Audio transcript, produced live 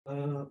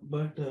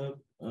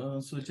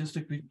So just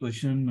a quick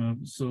question.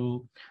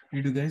 So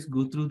did you guys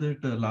go through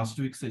that last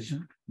week's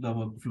session, the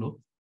workflow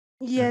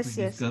that we Yes,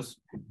 yes. discussed?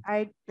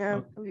 Uh,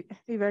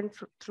 We went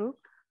through.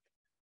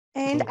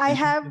 And so I any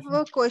have question?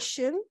 a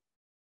question.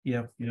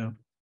 Yeah, yeah.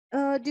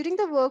 During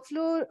the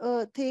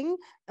workflow thing,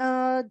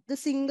 the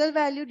single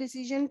value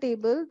decision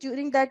table,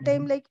 during that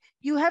time, Mhm, like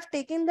you have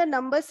taken the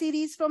number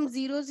series from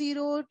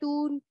 00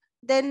 to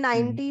then mhm.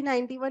 90,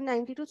 91,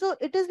 92. So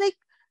it is like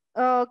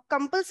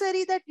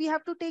compulsory that we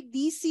have to take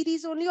these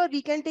series only, or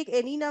we can take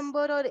any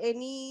number or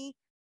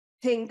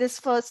anything. This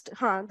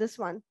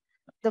one,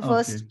 the Okay.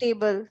 first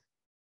table.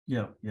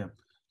 Yeah, yeah.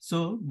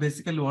 So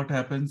basically what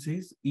happens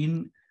is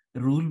in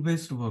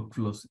rule-based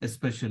workflows,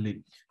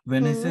 especially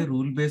when I say Hmm.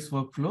 rule-based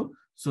workflow,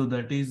 so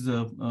that is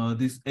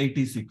this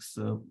 86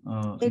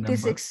 number,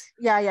 86.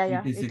 Yeah.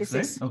 86,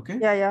 right? 86. Okay.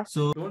 Yeah.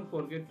 So Don't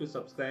forget to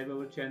subscribe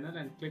our channel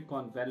and click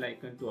on bell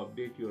icon to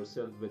update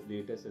yourself with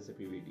latest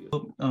SAP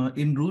videos.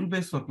 in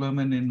rule-based workflow,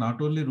 I mean,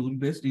 not only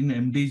rule-based, in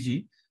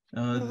MDG,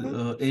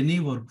 Mm-hmm. any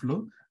workflow,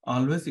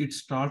 always it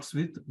starts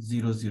with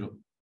 00,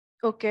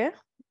 Okay.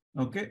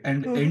 okay,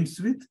 and Mm-hmm. ends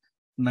with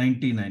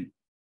 99,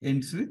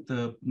 ends with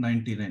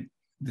 99,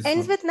 this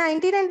Ends one. with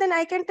 19, and then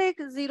I can take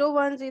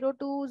 01,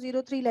 02,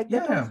 03, like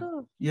that Yeah, yeah,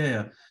 also. yeah,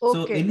 yeah.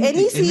 So Okay. Any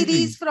anything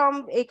series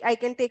from I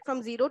can take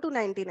from 0 to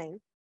 99.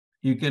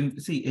 you can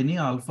see, any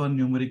alpha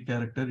numeric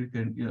character, you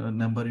can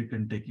number, you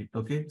can take it.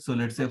 Okay. So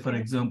let's say, for Okay.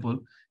 example,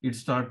 it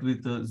start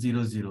with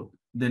 00.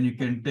 Then you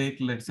can take,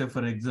 let's say,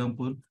 for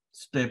example,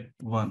 step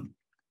 1,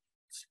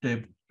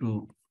 step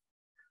 2,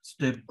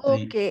 step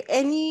 3. Okay.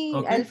 Any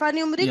Okay.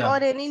 alphanumeric Yeah. or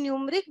any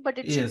numeric, but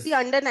it should be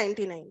Yes. under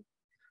 99.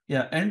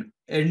 Yeah. And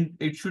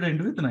it should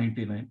end with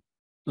 99,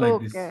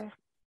 like this. Okay.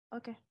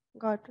 Okay.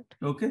 Got it.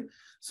 Okay.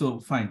 So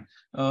fine.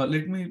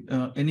 Let me,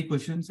 any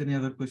questions, any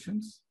other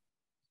questions?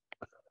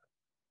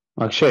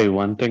 Akshay,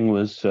 one thing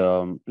was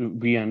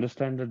we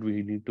understand that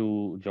we need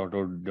to jot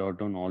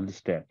down all the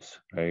steps,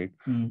 right?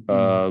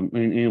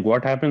 Mm-hmm.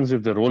 What happens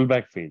if the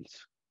rollback fails?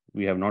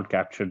 We have not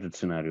captured that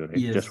scenario, right?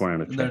 Just Yes, wanted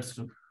to check. that's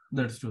true.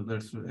 That's true.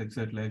 That's true.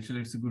 Exactly.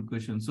 Actually, it's a good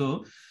question.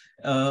 So,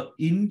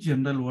 in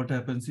general, what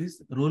happens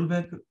is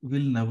rollback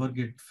will never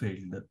get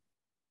failed.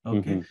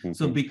 Okay. Mm-hmm,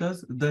 So, mm-hmm,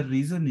 because the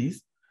reason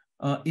is,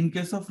 in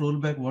case of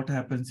rollback, what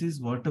happens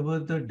is whatever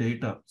the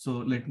data. So,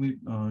 let me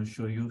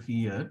show you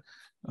here.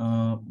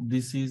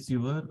 This is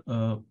your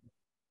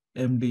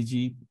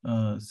MDG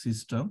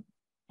system.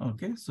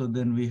 Okay. So,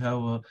 then we have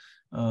a,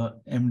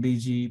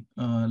 MDG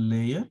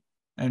layer,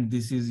 and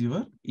this is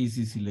your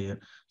ECC layer.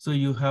 So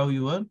you have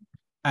your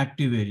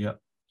active area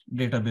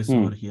database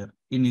over here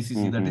in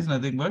ECC. That mm-hmm. is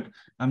nothing but,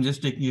 I'm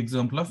just taking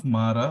example of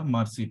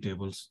Marcy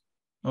tables.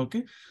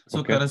 Okay. So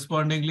Okay,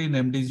 correspondingly in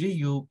MDG,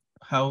 you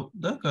have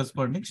the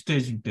corresponding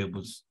staging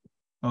tables.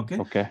 Okay.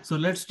 okay. So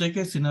let's take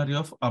a scenario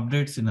of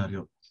update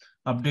scenario.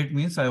 Update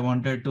means I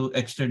wanted to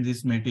extend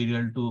this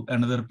material to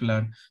another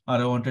plant, or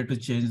I wanted to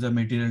change the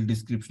material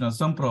description or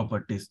some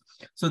properties.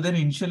 So then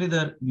initially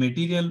the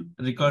material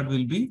record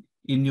will be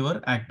in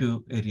your active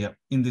area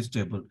in this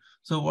table.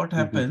 So what Mm-hmm,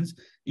 happens,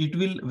 it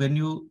will, when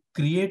you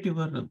create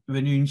your,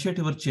 when you initiate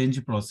your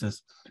change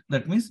process,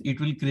 that means it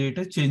will create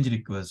a change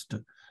request,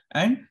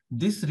 and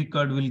this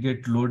record will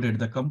get loaded,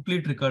 the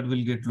complete record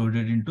will get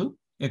loaded into,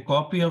 a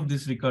copy of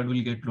this record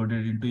will get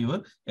loaded into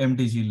your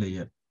MDG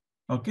layer.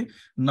 Okay.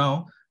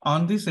 Now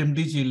on this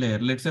MDG layer,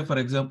 let's say, for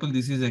example,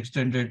 this is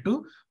extended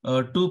to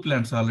two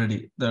plants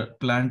already, the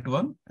plant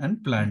 1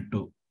 and plant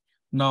 2.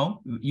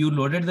 Now you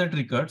loaded that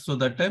record, so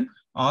that time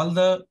all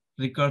the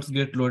records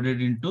get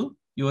loaded into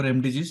your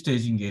MDG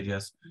staging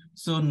areas.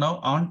 So now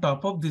on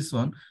top of this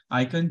one,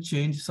 I can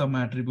change some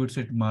attributes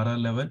at Mara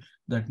level.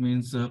 That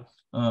means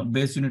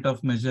base unit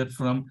of measure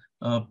from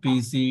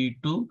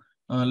PC to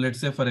let's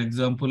say, for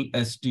example,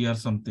 ST or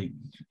something.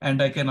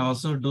 And I can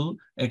also do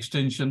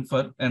extension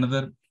for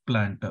another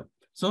plant.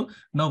 So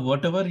now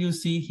whatever you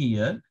see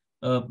here,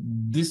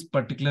 this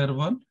particular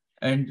one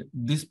and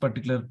this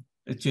particular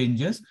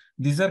changes,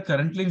 these are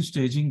currently in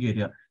staging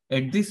area.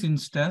 At this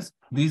instance,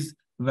 these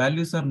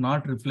values are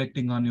not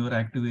reflecting on your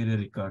active area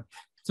record.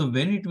 So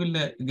when it will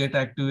get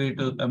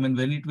activated, I mean,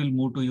 when it will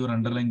move to your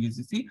underlying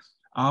ECC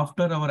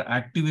after our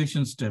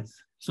activation step.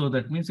 So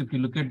that means if you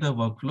look at the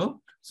workflow,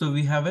 so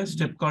we have a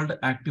step called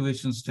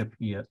activation step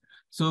here.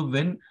 So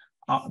when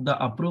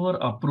the approver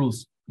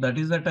approves, that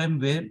is the time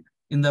where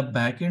in the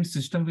backend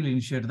system will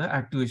initiate the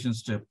activation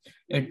step.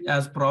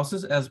 As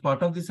process, as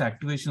part of this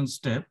activation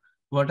step,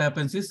 what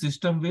happens is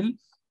system will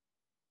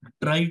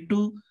try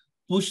to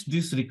push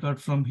this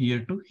record from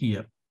here to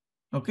here.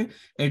 Okay.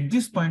 At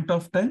this point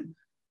of time,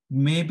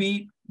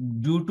 maybe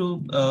due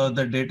to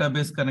the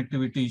database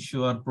connectivity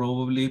issue, or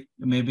probably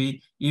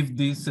maybe if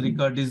this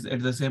record is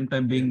at the same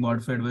time being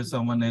modified by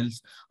someone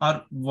else,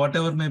 or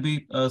whatever may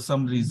be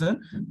some reason,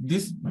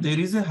 there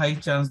is a high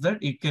chance that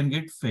it can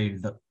get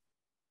failed.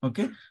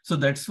 Okay, so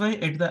that's why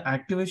at the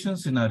activation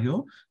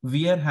scenario,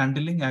 we are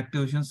handling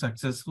activation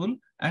successful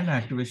and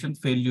activation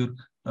failure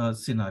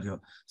scenario.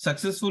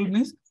 Successful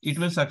means it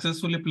will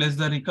successfully place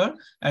the record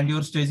and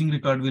your staging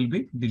record will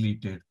be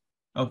deleted.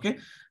 Okay,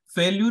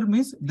 Failure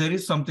means there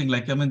is something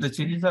like, I mean, the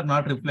changes are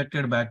not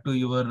reflected back to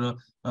your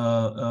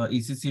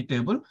ECC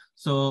table.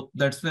 So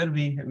that's where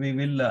we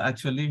will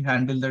actually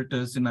handle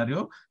that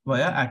scenario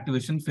via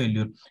activation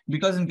failure.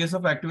 Because in case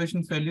of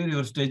activation failure,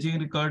 your staging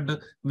record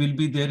will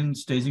be there in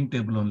staging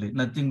table only,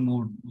 nothing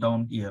moved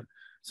down here.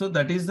 So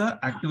that is the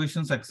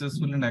activation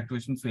successful and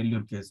activation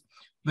failure case.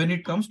 When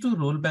it comes to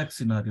rollback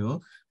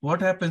scenario,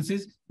 what happens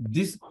is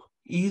this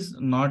is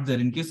not there.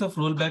 In case of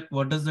rollback,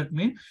 what does that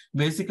mean?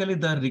 Basically,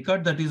 the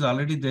record that is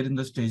already there in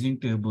the staging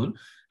table,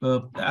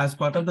 as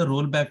part of the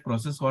rollback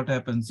process, what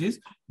happens is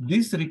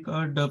this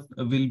record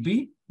will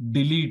be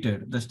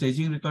deleted. The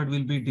staging record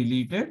will be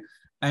deleted,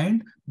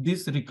 and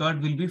this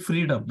record will be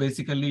freed up.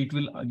 Basically, it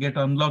will get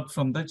unlocked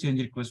from the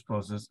change request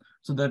process.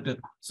 So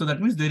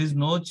that means there is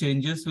no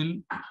changes will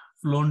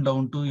flown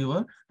down to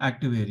your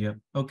active area.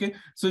 Okay.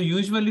 So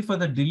usually for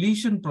the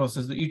deletion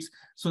process,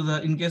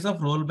 in case of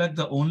rollback,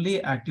 the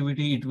only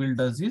activity it will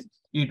does is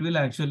it will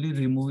actually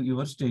remove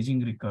your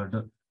staging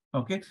record.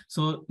 Okay.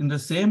 So in the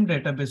same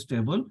database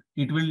table,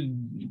 it will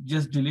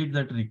just delete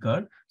that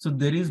record. So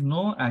there is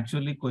no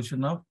actually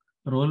question of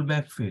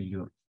rollback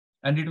failure,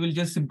 and it will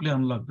just simply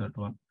unlock that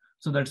one.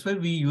 So that's why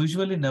we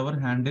usually never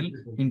handle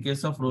in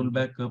case of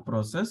rollback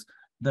process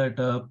that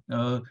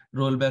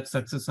rollback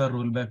success or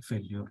rollback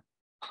failure.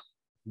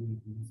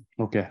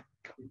 Okay.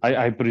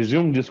 I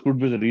presume this could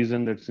be the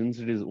reason that since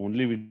it is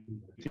only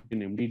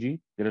within MDG,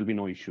 there will be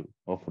no issue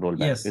of rollback.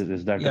 Yes.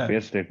 Is that a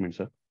fair statement,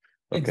 sir?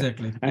 Okay.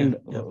 Exactly. And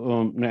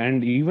yeah.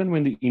 And even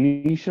when the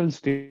initial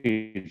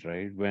stage,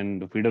 right, when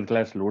the feeder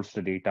class loads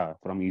the data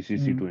from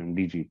ECC to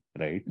MDG,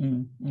 right?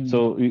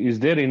 So is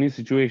there any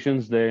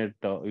situations that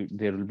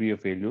there will be a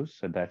failures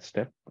at that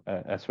step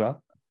as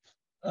well?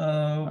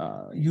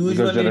 Usually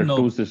because there are no.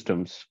 two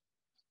systems.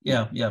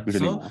 Yeah.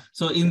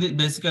 So in the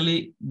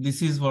basically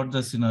this is what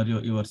the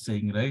scenario you are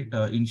saying, right?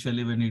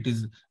 Initially when it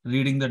is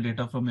reading the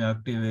data from your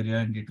active area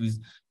and it is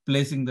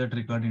placing that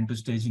record into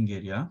staging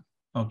area.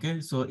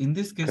 Okay. So in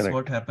this case, Correct.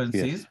 what happens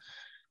Yes. is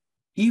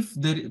if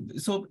there,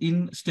 so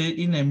in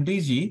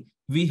MDG,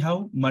 we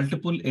have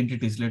multiple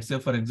entities. Let's say,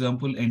 for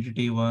example,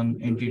 entity 1,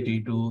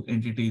 entity 2,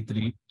 entity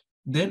 3.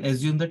 Then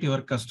assume that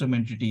your custom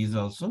entity is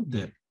also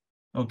there.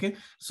 Okay.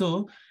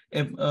 So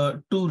if,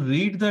 to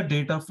read the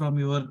data from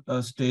your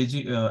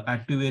staging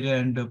active area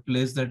and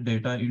place that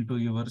data into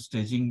your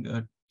staging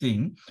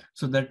thing,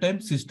 so that time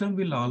system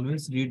will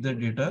always read the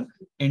data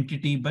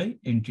entity by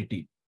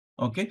entity.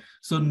 Okay.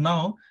 So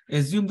now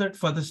assume that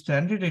for the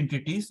standard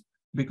entities,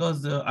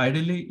 because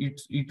ideally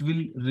it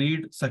will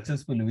read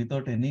successfully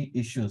without any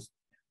issues.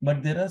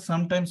 But there are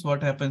sometimes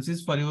what happens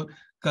is for your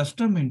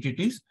custom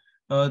entities,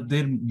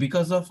 there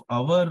because of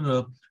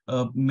our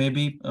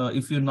maybe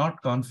if you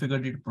not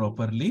configured it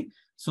properly,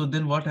 so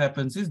then what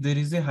happens is there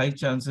is a high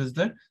chances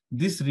that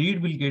this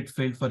read will get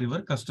failed for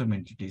your custom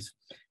entities.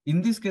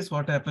 In this case,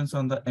 what happens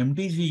on the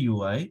MDG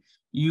UI,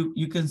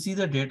 you can see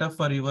the data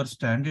for your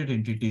standard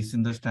entities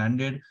in the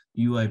standard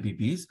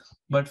UIBBs,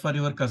 but for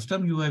your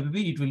custom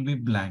UIBB, it will be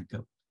blank.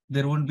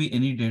 There won't be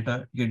any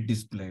data get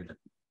displayed.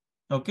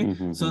 Okay,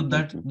 so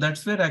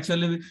that's where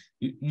actually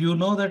you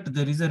know that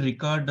there is a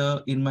record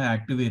in my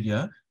active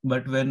area,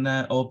 but when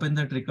I open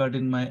that record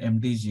in my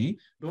MDG.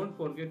 Don't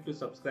forget to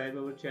subscribe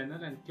our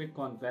channel and click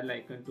on bell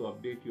icon to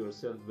update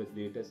yourself with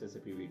latest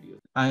SAP videos.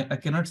 I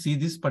cannot see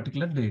this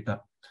particular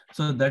data.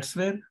 So that's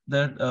where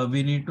that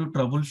we need to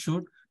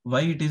troubleshoot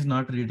why it is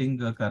not reading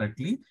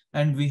correctly.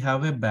 And we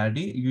have a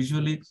baddie.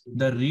 Usually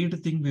the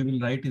read thing we will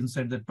write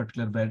inside that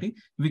particular baddie.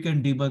 We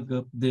can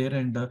debug there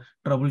and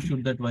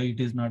troubleshoot that why it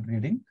is not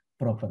reading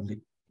properly.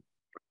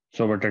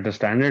 So, but at a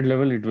standard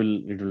level, it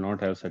will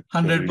not have such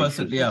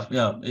 100%. Yeah.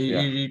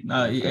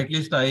 At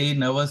least I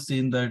never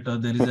seen that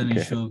there is an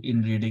issue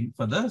in reading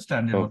for the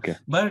standard one.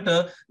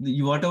 But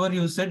whatever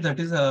you said, that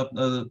is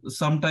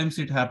sometimes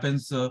it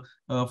happens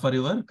for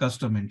your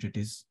custom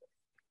entities.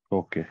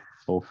 Okay,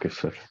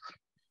 sir.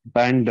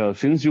 And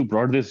since you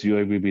brought this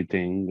UIBB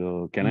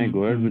thing, can I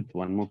go ahead with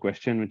one more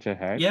question which I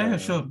had? Yeah,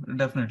 sure,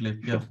 definitely.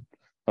 Sure. Yeah.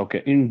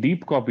 Okay, in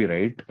deep copy,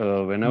 right?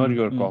 Whenever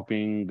you are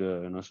copying,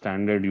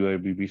 standard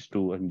UIBBs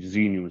to a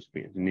Z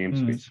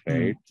namespace,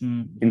 right?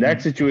 In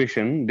that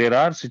situation, there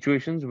are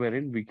situations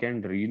wherein we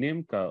can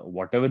rename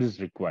whatever is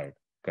required,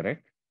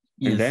 correct?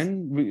 Yes. And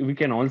then we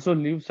can also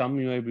leave some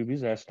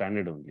UIBBs as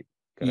standard only,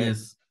 correct?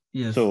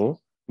 Yes. So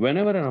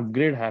whenever an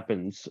upgrade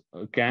happens,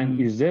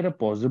 is there a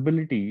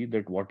possibility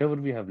that whatever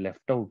we have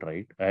left out,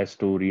 right, as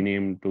to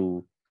rename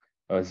to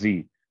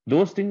Z,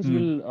 those things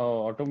will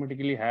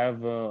automatically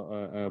have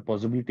a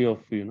possibility of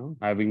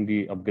having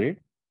the upgrade,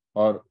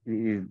 or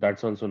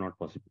that's also not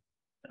possible?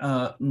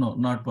 No,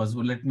 not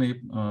possible. Let me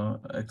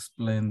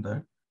explain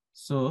that.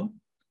 So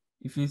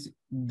if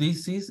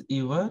this is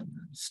your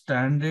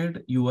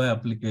standard UI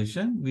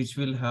application, which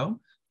will have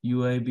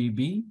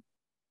UIBB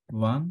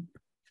 1,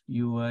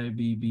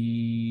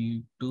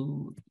 UIBB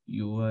 2,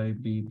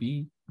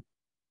 UIBB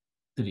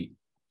 3.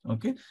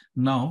 Okay.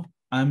 Now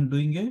I'm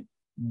doing a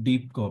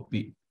deep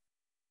copy.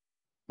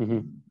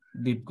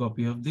 Deep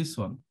copy of this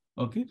one.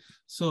 Okay.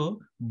 So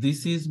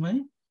this is my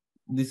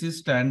this is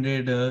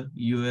standard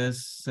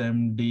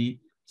USMD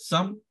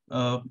some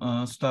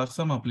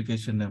some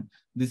application name.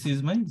 This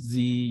is my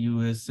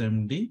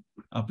ZUSMD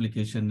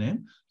application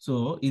name.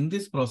 So in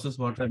this process,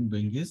 what I'm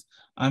doing is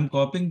I'm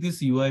copying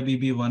this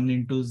UIBB1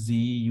 into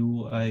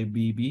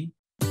ZUIBB